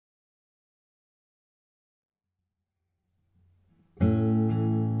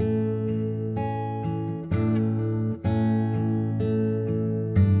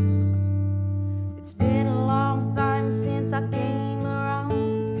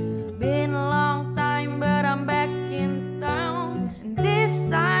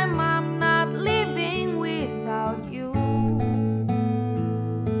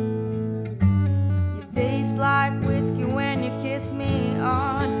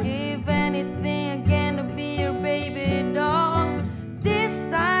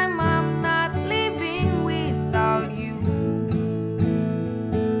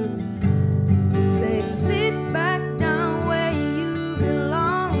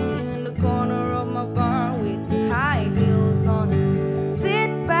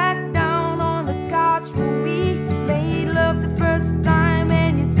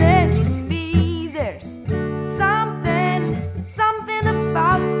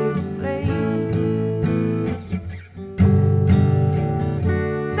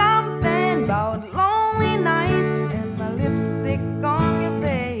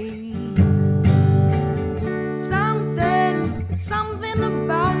something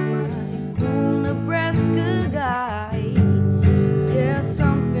about my cool Nebraska guy. Yeah,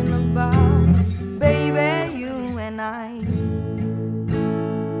 something about baby, you and I.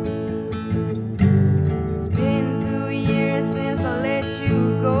 It's been 2 years since I let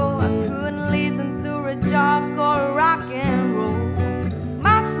you go. I couldn't listen to a job called rock and roll.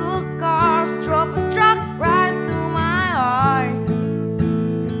 Muscle cars drove a truck right through my heart.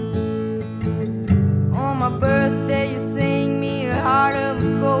 On my birthday you sang me a heart of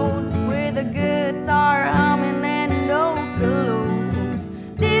gold with a guitar humming and no clothes.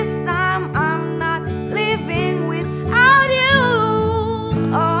 This time I'm not living without you.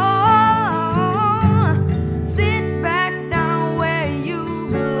 Oh, sit back down where you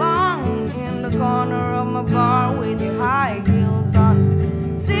belong, in the corner of my bar with your high heels on.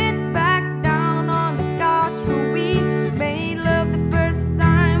 Sit back down on the couch where we made love the first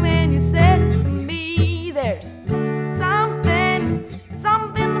time, and you said to me, there's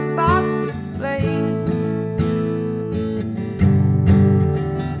something about this place.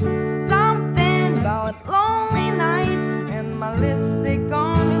 Something about lonely nights and my lipstick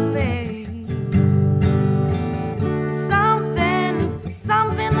on your face.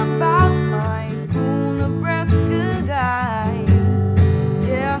 Something about my cool Nebraska guy.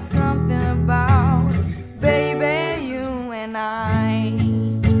 Yeah, something about baby, you and I.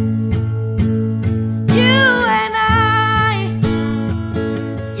 You and I.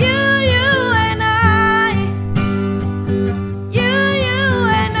 You and I. You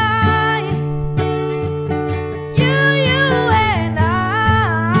and I. You and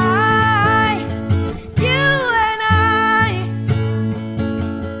I. You and I.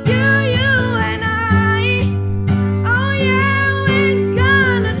 You and I. Oh yeah, we're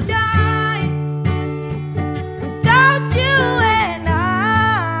gonna die without you and I.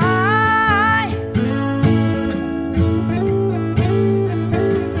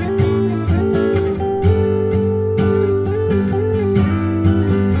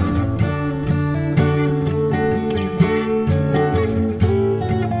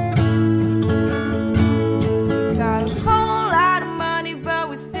 Got a whole lot of money, but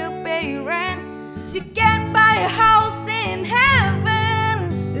we still pay rent. 'Cause you can't buy a house in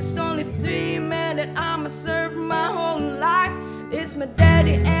heaven. There's only 3 men that I'ma serve my whole life. It's my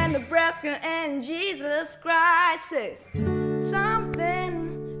daddy and Nebraska and Jesus Christ. Says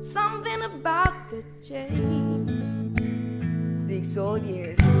something about the chase. 6 whole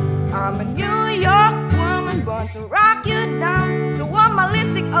years, I'm a New York woman born to rock you down. So want my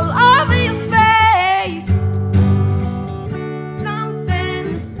lipstick all over your face.